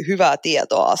muutenkin hyvää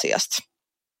tietoa asiasta.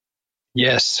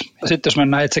 Yes. Sitten jos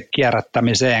mennään itse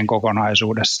kierrättämiseen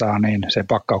kokonaisuudessaan, niin se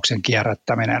pakkauksen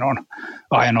kierrättäminen on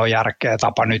ainoa järkeä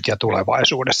tapa nyt ja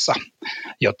tulevaisuudessa,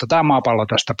 jotta tämä maapallo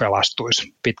tästä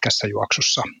pelastuisi pitkässä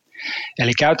juoksussa.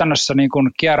 Eli käytännössä niin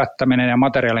kun kierrättäminen ja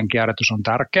materiaalin kierrätys on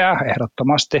tärkeää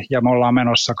ehdottomasti, ja me ollaan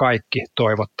menossa kaikki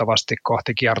toivottavasti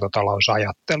kohti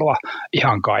kiertotalousajattelua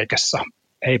ihan kaikessa,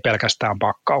 ei pelkästään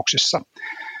pakkauksissa.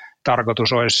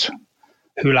 Tarkoitus olisi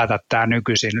hylätä tämä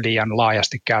nykyisin liian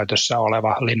laajasti käytössä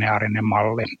oleva lineaarinen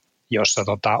malli, jossa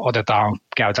otetaan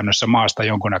käytännössä maasta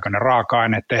jonkunnäköinen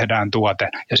raaka-aine, tehdään tuote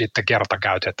ja sitten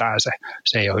kertakäytetään se.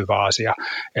 Se ei ole hyvä asia.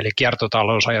 Eli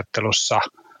kiertotalousajattelussa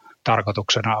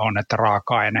tarkoituksena on, että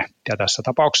raaka-aine ja tässä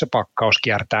tapauksessa pakkaus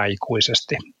kiertää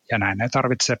ikuisesti ja näin ei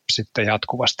tarvitse sitten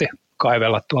jatkuvasti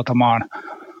kaivella tuolta maan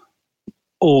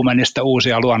uumenista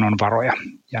uusia luonnonvaroja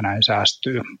ja näin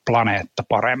säästyy planeetta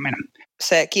paremmin.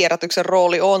 Se kierrätyksen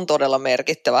rooli on todella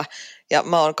merkittävä ja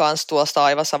mä oon kanssa tuosta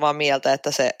aivan samaa mieltä,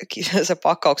 että se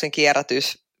pakkauksen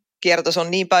kierrätys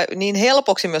on niin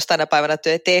helpoksi myös tänä päivänä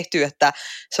tehty, että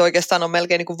se oikeastaan on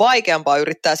melkein niin kuin vaikeampaa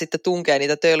yrittää sitten tunkea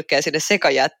niitä tölkkejä sinne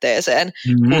sekajätteeseen,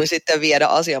 kuin sitten viedä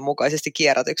asianmukaisesti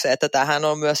kierrätykseen, että tämähän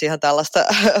on myös ihan tällaista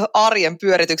arjen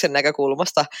pyörityksen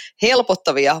näkökulmasta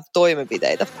helpottavia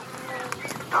toimenpiteitä.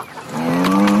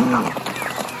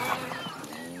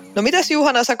 No mitäs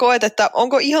Juhana sä koet, että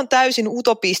onko ihan täysin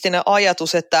utopistinen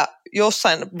ajatus, että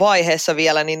jossain vaiheessa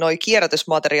vielä niin noi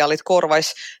kierrätysmateriaalit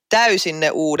korvaisi täysin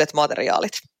ne uudet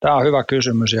materiaalit? Tämä on hyvä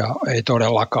kysymys ja ei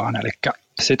todellakaan, eli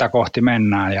sitä kohti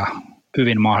mennään ja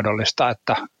hyvin mahdollista,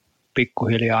 että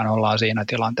pikkuhiljaa ollaan siinä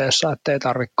tilanteessa, että ei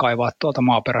tarvitse kaivaa tuolta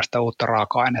maaperästä uutta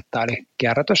raaka-ainetta, eli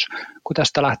kierrätys, kun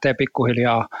tästä lähtee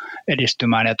pikkuhiljaa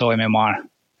edistymään ja toimimaan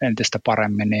entistä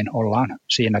paremmin, niin ollaan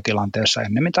siinä tilanteessa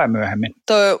ennemmin tai myöhemmin.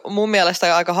 Toi mun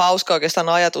mielestä aika hauska oikeastaan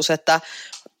ajatus, että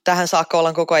tähän saakka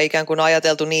ollaan koko ajan ikään kuin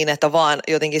ajateltu niin, että vaan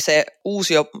jotenkin se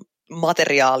uusi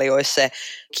materiaali olisi se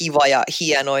kiva ja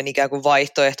hienoin ikään kuin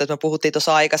vaihtoehto. Me puhuttiin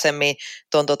tuossa aikaisemmin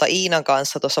tuon Iinan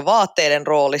kanssa tuossa vaatteiden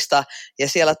roolista ja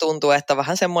siellä tuntuu, että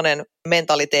vähän semmoinen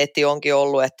mentaliteetti onkin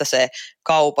ollut, että se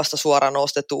kaupasta suoraan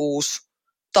ostettu uusi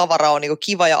tavara on niin kuin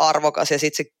kiva ja arvokas ja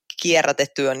sitten se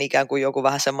kierrätetty on ikään kuin joku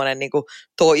vähän semmoinen niin kuin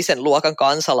toisen luokan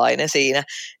kansalainen siinä.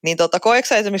 Niin koetko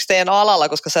sä esimerkiksi teidän alalla,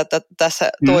 koska sä tässä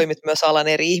toimit myös alan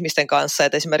eri ihmisten kanssa,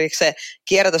 että esimerkiksi se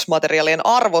kierrätysmateriaalien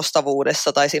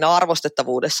arvostavuudessa tai siinä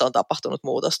arvostettavuudessa on tapahtunut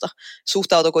muutosta?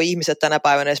 Suhtautuuko ihmiset tänä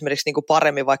päivänä esimerkiksi niin kuin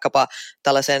paremmin vaikkapa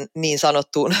tällaisen niin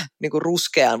sanottuun niin kuin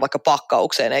ruskeaan vaikka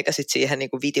pakkaukseen eikä sitten siihen niin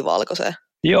kuin vitivalkoiseen?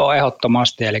 Joo,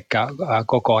 ehdottomasti, eli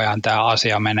koko ajan tämä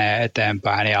asia menee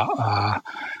eteenpäin ja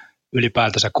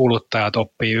ylipäätänsä kuluttajat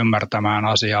oppii ymmärtämään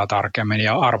asiaa tarkemmin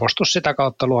ja arvostus sitä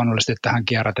kautta luonnollisesti tähän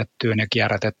kierrätettyyn ja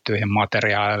kierrätettyihin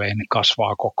materiaaleihin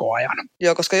kasvaa koko ajan.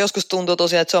 Joo, koska joskus tuntuu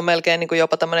tosiaan, että se on melkein niin kuin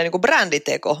jopa tämmöinen niin kuin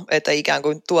bränditeko, että ikään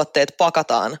kuin tuotteet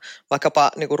pakataan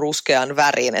vaikkapa niin kuin ruskean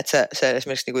väriin, että se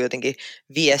esimerkiksi niin kuin jotenkin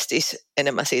viestisi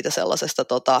enemmän siitä sellaisesta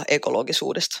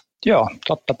ekologisuudesta. Joo,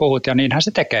 totta puhut ja niinhän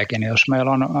se tekeekin. Jos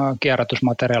meillä on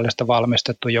kierrätysmateriaalista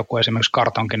valmistettu joku esimerkiksi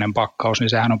kartonkinen pakkaus, niin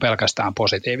sehän on pelkästään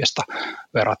positiivista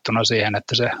verrattuna siihen,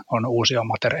 että se on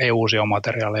ei uusia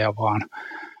materiaaleja, vaan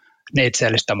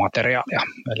neitseellistä materiaalia,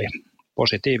 eli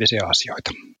positiivisia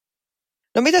asioita.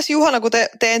 No mitäs Juhana, kun te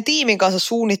teidän tiimin kanssa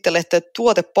suunnittelette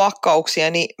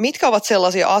tuotepakkauksia, niin mitkä ovat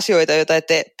sellaisia asioita, joita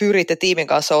te pyritte tiimin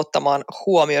kanssa ottamaan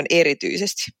huomioon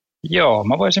erityisesti? Joo,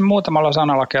 mä voisin muutamalla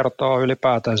sanalla kertoa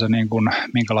ylipäätänsä niin kuin,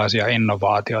 minkälaisia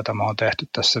innovaatioita me on tehty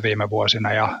tässä viime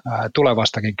vuosina ja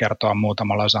tulevastakin kertoa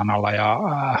muutamalla sanalla ja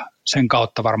sen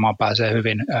kautta varmaan pääsee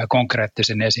hyvin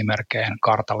konkreettisin esimerkkein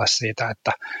kartalle siitä,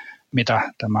 että mitä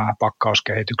tämä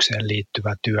pakkauskehitykseen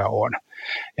liittyvä työ on.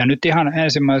 Ja nyt ihan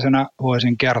ensimmäisenä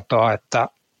voisin kertoa, että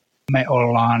me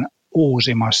ollaan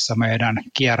uusimassa meidän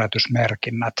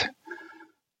kierrätysmerkinnät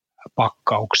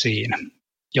pakkauksiin,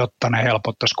 jotta ne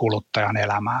helpottaisi kuluttajan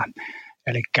elämää.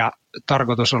 Eli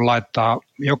tarkoitus on laittaa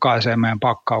jokaiseen meidän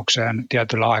pakkaukseen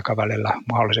tietyllä aikavälillä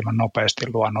mahdollisimman nopeasti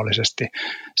luonnollisesti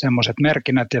semmoiset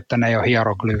merkinnät, että ne ei ole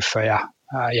hieroglyfejä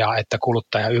ja että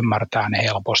kuluttaja ymmärtää ne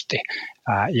helposti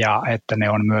ja että ne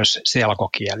on myös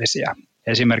selkokielisiä.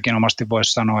 Esimerkinomaisesti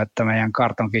voisi sanoa, että meidän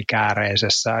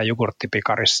kartonkikääreisessä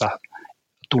jogurttipikarissa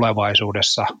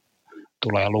tulevaisuudessa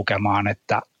tulee lukemaan,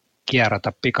 että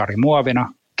kierrätä pikari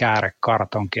muovina, kääre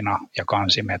kartonkina ja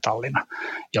kansimetallina,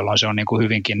 jolloin se on niin kuin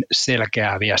hyvinkin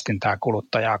selkeää viestintää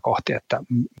kuluttajaa kohti, että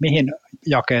mihin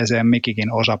jakeeseen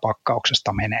mikikin osa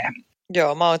pakkauksesta menee.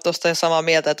 Joo, mä oon tuosta samaa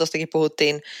mieltä, että tuostakin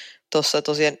puhuttiin tuossa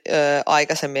tosiaan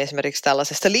aikaisemmin esimerkiksi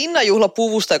tällaisesta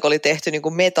linnanjuhlapuvusta, joka oli tehty niin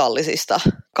kuin metallisista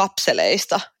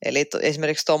kapseleista. Eli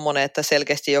esimerkiksi tuommoinen, että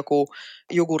selkeästi joku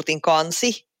jogurtin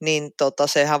kansi, niin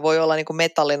sehän voi olla niin kuin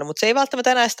metallinen, mutta se ei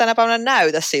välttämättä enää tänä päivänä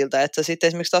näytä siltä, että sitten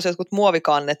esimerkiksi taas jotkut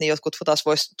muovikannet, niin jotkut taas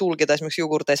voisi tulkita esimerkiksi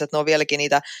jogurteissa, että ne on vieläkin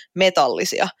niitä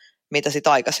metallisia, mitä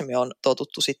sitten aikaisemmin on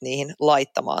totuttu sitten niihin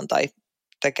laittamaan tai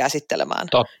käsittelemään.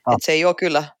 Et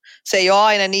se ei ole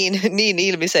aina niin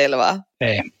ilmiselvää.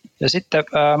 Ei. Ja sitten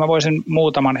mä voisin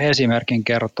muutaman esimerkin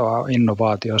kertoa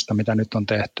innovaatioista, mitä nyt on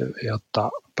tehty, jotta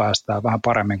päästään vähän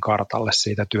paremmin kartalle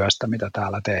siitä työstä, mitä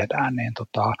täällä tehdään. Niin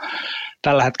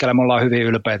tällä hetkellä me ollaan hyvin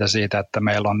ylpeitä siitä, että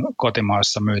meillä on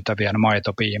kotimaassa myytävien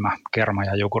maitopiimä, kerma-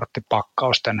 ja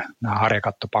jogurttipakkausten, nämä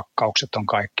harjakattopakkaukset on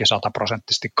kaikki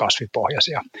 100%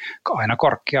 kasvipohjaisia, aina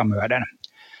korkkia myöden.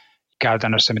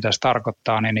 Käytännössä mitä se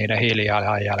tarkoittaa, niin niiden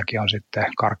hiilijalanjälki on sitten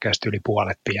karkeasti yli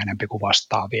puolet pienempi kuin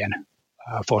vastaavien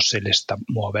fossiilisista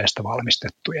muoveista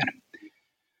valmistettujen.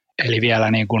 Eli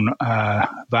vielä niin kuin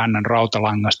väännön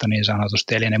rautalangasta niin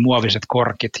sanotusti, eli ne muoviset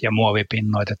korkit ja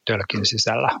muovipinnoitet tölkin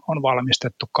sisällä on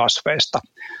valmistettu kasveista.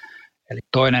 Eli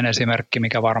toinen esimerkki,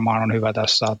 mikä varmaan on hyvä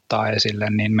tässä ottaa esille,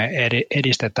 niin me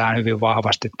edistetään hyvin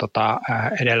vahvasti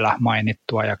edellä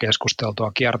mainittua ja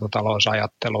keskusteltua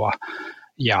kiertotalousajattelua.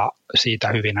 Ja siitä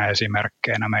hyvinä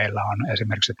esimerkkeinä meillä on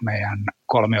esimerkiksi, että meidän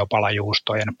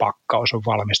kolmiopalajuustojen pakkaus on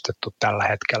valmistettu tällä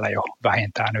hetkellä jo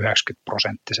vähintään 90%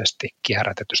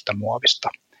 kierrätetystä muovista.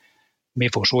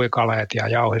 Mifusuikaleet ja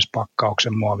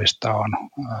jauhispakkauksen muovista on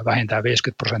vähintään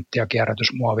 50%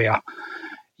 kierrätysmuovia.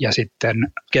 Ja sitten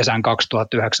kesän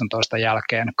 2019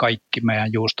 jälkeen kaikki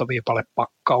meidän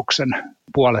juustoviipalepakkauksen,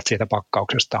 puolet siitä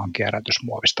pakkauksesta on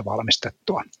kierrätysmuovista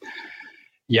valmistettua.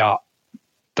 Ja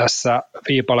tässä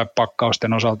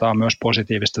viipalepakkausten osalta on myös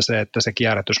positiivista se, että se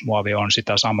kierrätysmuovi on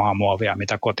sitä samaa muovia,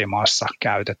 mitä kotimaassa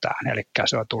käytetään. Eli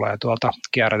se tulee tuolta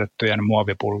kierrätettyjen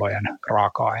muovipullojen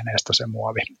raaka-aineesta se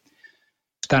muovi.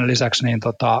 Tämän lisäksi niin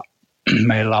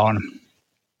meillä on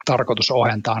tarkoitus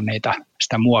ohentaa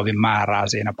sitä muovin määrää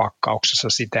siinä pakkauksessa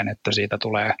siten, että siitä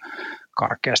tulee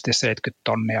karkeasti 70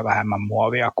 tonnia vähemmän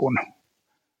muovia kuin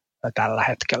tällä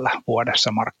hetkellä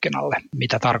vuodessa markkinalle.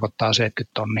 Mitä tarkoittaa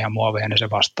 70 tonnia muovia, niin se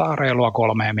vastaa reilua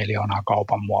 3 miljoonaa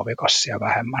kaupan muovikassia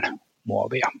vähemmän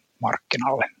muovia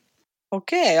markkinalle.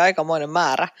 Okei, aikamoinen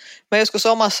määrä. Me joskus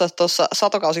omassa tuossa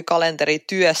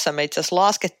satokausikalenteri-työssä me itse asiassa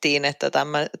laskettiin, että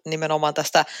nimenomaan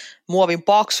tästä muovin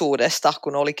paksuudesta,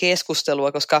 kun oli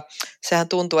keskustelua, koska sehän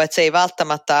tuntuu, että se ei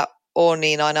välttämättä ole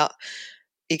niin aina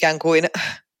ikään kuin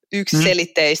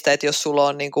yksiselitteistä, että jos sulla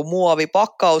on niin kuin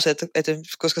muovipakkaus,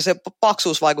 koska se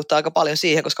paksuus vaikuttaa aika paljon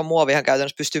siihen, koska muovihan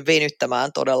käytännössä pystyy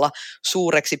venyttämään todella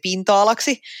suureksi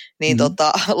pinta-alaksi, niin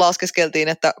laskeskeltiin,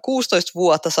 että 16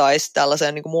 vuotta saisi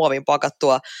tällaisen niin kuin muovin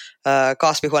pakattua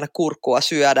kasvihuonekurkkua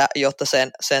syödä, jotta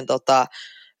sen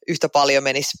yhtä paljon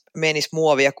menisi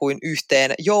muovia kuin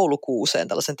yhteen joulukuuseen,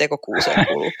 tällaisen tekokuuseen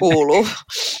kuuluu.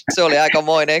 Se oli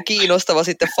aikamoinen kiinnostava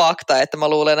sitten fakta, että mä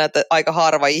luulen, että aika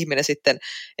harva ihminen sitten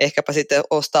ehkäpä sitten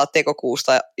ostaa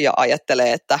tekokuusta ja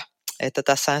ajattelee, että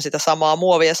tässähän sitä samaa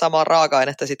muovia ja samaa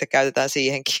raaka-ainetta sitten käytetään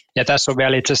siihenkin. Ja tässä on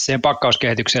vielä itse asiassa siihen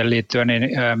pakkauskehitykseen liittyen, niin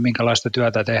minkälaista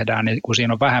työtä tehdään, niin kun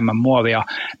siinä on vähemmän muovia,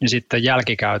 niin sitten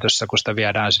jälkikäytössä, kun sitä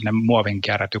viedään sinne muovin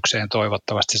kierrätykseen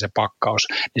toivottavasti se pakkaus,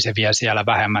 niin se vie siellä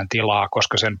vähemmän tilaa,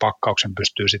 koska sen pakkauksen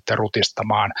pystyy sitten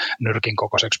rutistamaan nyrkin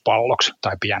kokoiseksi palloksi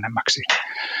tai pienemmäksi.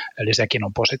 Eli sekin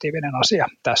on positiivinen asia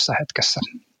tässä hetkessä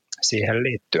siihen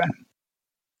liittyen.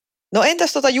 No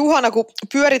entäs Juhana, kun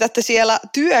pyöritätte siellä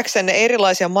työksenne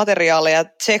erilaisia materiaaleja,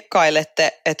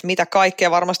 tsekkailette, että mitä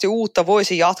kaikkea varmasti uutta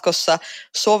voisi jatkossa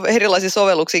erilaisiin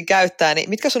sovelluksiin käyttää, niin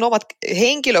mitkä sun omat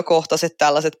henkilökohtaiset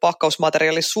tällaiset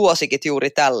pakkausmateriaalisuosikit juuri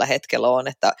tällä hetkellä on,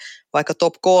 että vaikka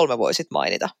top 3 voisit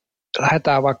mainita?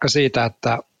 Lähdetään vaikka siitä,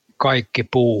 että kaikki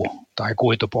puu- tai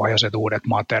kuitupohjaiset uudet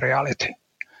materiaalit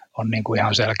on niin kuin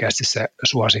ihan selkeästi se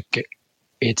suosikki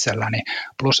itselläni,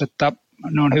 plus että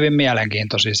ne on hyvin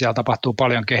mielenkiintoisia. Siellä tapahtuu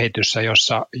paljon kehitystä,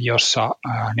 jossa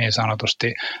niin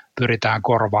sanotusti pyritään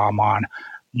korvaamaan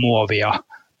muovia,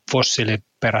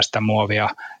 fossiiliperäistä muovia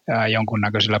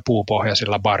jonkunnäköisillä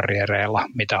puupohjaisilla barriereilla,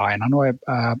 mitä aina nuo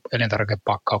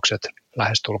elintarvikepakkaukset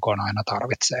lähestulkoon aina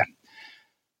tarvitsee.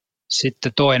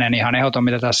 Sitten toinen ihan ehdoton,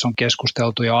 mitä tässä on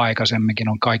keskusteltu jo aikaisemminkin,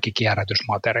 on kaikki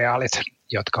kierrätysmateriaalit,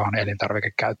 jotka on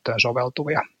elintarvikekäyttöön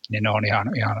soveltuvia. Niin ne on ihan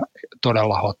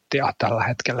todella hottia tällä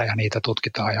hetkellä ja niitä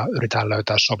tutkitaan ja yritetään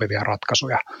löytää sopivia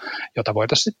ratkaisuja, joita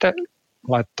voitaisiin sitten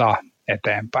laittaa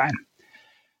eteenpäin.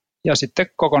 Ja sitten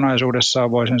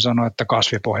kokonaisuudessaan voisin sanoa, että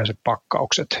kasvipohjaiset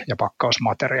pakkaukset ja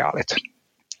pakkausmateriaalit.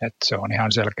 Että se on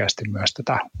ihan selkeästi myös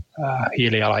tätä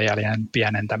hiilijalanjäljen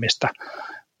pienentämistä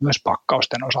myös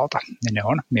pakkausten osalta, niin ne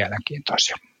on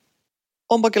mielenkiintoisia.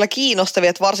 Onpa kyllä kiinnostavia,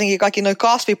 että varsinkin kaikki nuo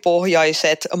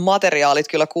kasvipohjaiset materiaalit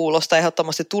kyllä kuulostaa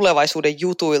ehdottomasti tulevaisuuden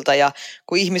jutuilta, ja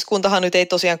kun ihmiskuntahan nyt ei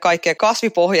tosiaan kaikkea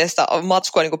kasvipohjaista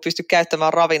matskua niin pysty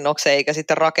käyttämään ravinnokseen eikä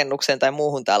sitten rakennukseen tai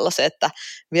muuhun tällaiseen, että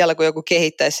vielä kun joku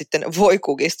kehittäisi sitten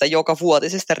voikukista joka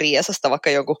vuotisesta riesasta vaikka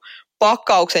joku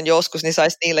pakkauksen joskus, niin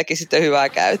saisi niillekin sitten hyvää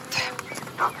käyttöä.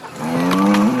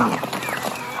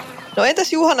 No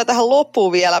entäs Juhana tähän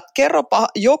loppuun vielä, kerropa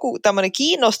joku tämmöinen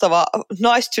kiinnostava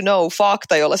nice to know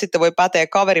fakta, jolla sitten voi päteä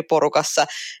kaveriporukassa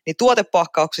niin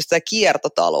tuotepakkauksesta ja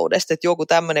kiertotaloudesta, että joku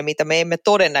tämmöinen, mitä me emme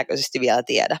todennäköisesti vielä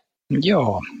tiedä.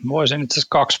 Joo, voisin itse asiassa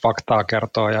 2 faktaa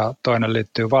kertoa ja toinen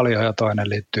liittyy Valioon ja toinen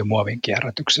liittyy muovin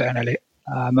kierrätykseen. Eli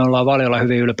me ollaan Valiolla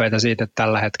hyvin ylpeitä siitä, että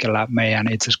tällä hetkellä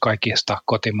meidän itse asiassa kaikista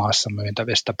kotimaassa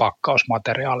myyntävistä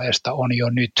pakkausmateriaaleista on jo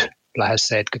nyt lähes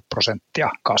 70%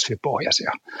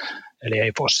 kasvipohjaisia, eli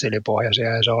ei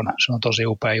fossiilipohjaisia, ja se on tosi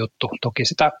upea juttu. Toki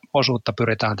sitä osuutta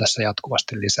pyritään tässä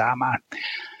jatkuvasti lisäämään.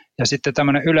 Ja sitten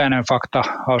tämmöinen yleinen fakta,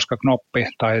 hauska knoppi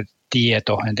tai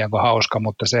tieto, en tiedä onko hauska,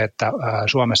 mutta se, että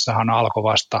Suomessahan alkoi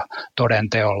vasta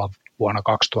todenteolla vuonna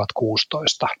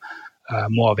 2016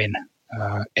 muovin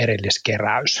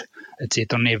erilliskeräys. Et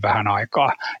siitä on niin vähän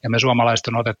aikaa. Ja me suomalaiset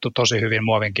on otettu tosi hyvin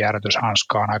muovin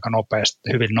kierrätyshanskaan aika nopeasti,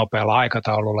 hyvin nopealla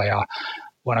aikataululla, ja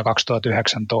vuonna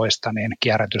 2019 niin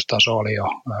kierrätystaso oli jo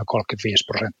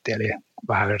 35%, eli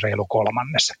vähän reilu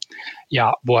kolmannes.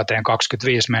 Ja vuoteen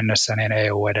 2025 mennessä niin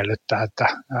EU edellyttää, että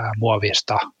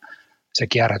muovista se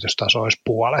kierrätystaso olisi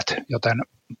puolet, joten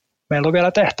meillä on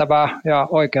vielä tehtävää ja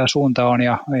oikea suunta on,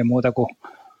 ja ei muuta kuin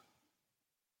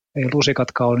ei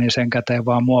lusikat kauniiseen käteen,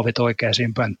 vaan muovit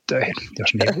oikeisiin pönttöihin,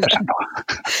 jos niin voi sanoa.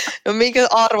 No minkä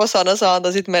arvosana sä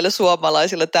antaisit meille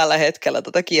suomalaisille tällä hetkellä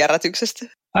tätä kierrätyksestä?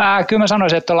 Kyllä mä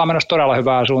sanoisin, että ollaan menossa todella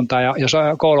hyvää suuntaan, ja jos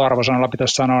kouluarvosanalla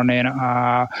pitäisi sanoa, niin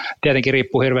tietenkin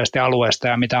riippuu hirveästi alueesta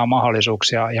ja mitä on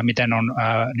mahdollisuuksia ja miten on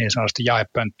niin sanotusti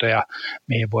jaepönttöjä,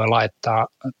 mihin voi laittaa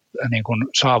niin kuin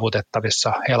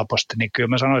saavutettavissa helposti, niin kyllä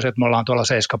mä sanoisin, että me ollaan tuolla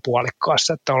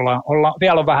 7,5, että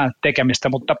vielä on vähän tekemistä,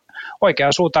 mutta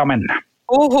oikeaan suuntaan mennään.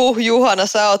 Juhana,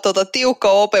 sä oot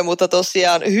tiukka ope, mutta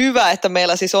tosiaan hyvä, että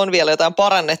meillä siis on vielä jotain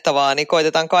parannettavaa, niin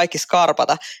koitetaan kaikki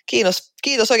skarpata.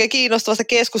 Kiitos oikein kiinnostavasta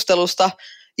keskustelusta,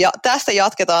 ja tästä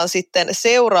jatketaan sitten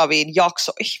seuraaviin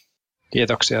jaksoihin.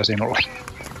 Kiitoksia sinulle.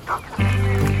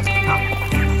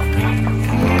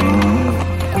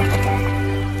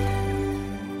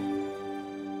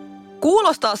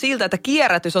 Kuulostaa siltä, että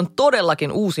kierrätys on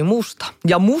todellakin uusi musta.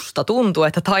 Ja musta tuntuu,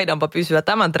 että taidanpa pysyä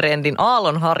tämän trendin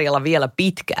aallonharjalla vielä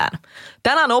pitkään.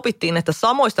 Tänään opittiin, että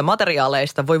samoista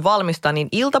materiaaleista voi valmistaa niin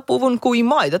iltapuvun kuin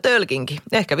maitotölkinkin.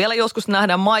 Ehkä vielä joskus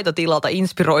nähdään maitotilalta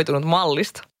inspiroitunut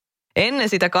mallista. Ennen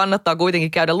sitä kannattaa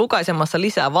kuitenkin käydä lukaisemassa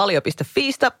lisää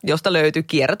valio.fiistä, josta löytyy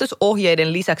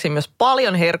kierrätysohjeiden lisäksi myös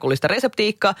paljon herkullista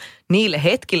reseptiikkaa niille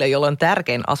hetkille, jolloin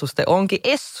tärkein asuste onkin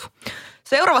essu.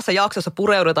 Seuraavassa jaksossa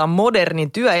pureudutaan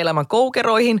modernin työelämän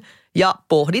koukeroihin ja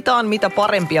pohditaan, mitä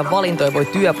parempia valintoja voi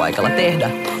työpaikalla tehdä.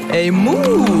 Ei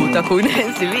muuta kuin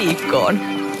ensi viikkoon.